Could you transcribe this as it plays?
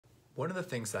One of the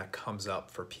things that comes up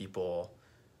for people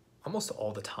almost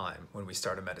all the time when we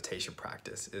start a meditation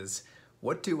practice is,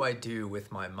 what do I do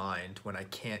with my mind when I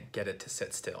can't get it to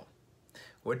sit still?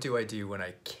 What do I do when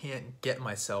I can't get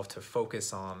myself to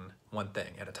focus on one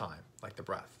thing at a time, like the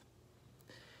breath?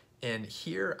 And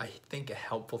here, I think a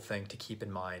helpful thing to keep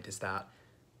in mind is that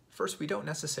first, we don't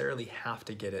necessarily have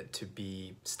to get it to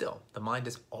be still. The mind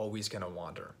is always going to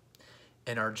wander.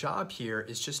 And our job here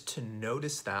is just to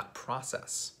notice that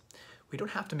process. We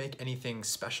don't have to make anything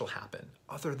special happen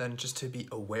other than just to be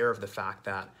aware of the fact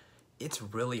that it's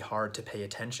really hard to pay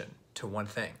attention to one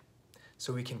thing.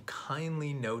 So we can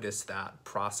kindly notice that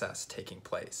process taking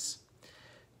place.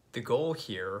 The goal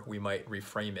here, we might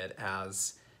reframe it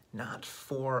as not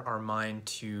for our mind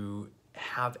to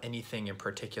have anything in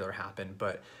particular happen,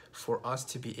 but for us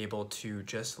to be able to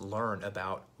just learn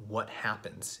about what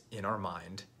happens in our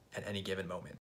mind at any given moment.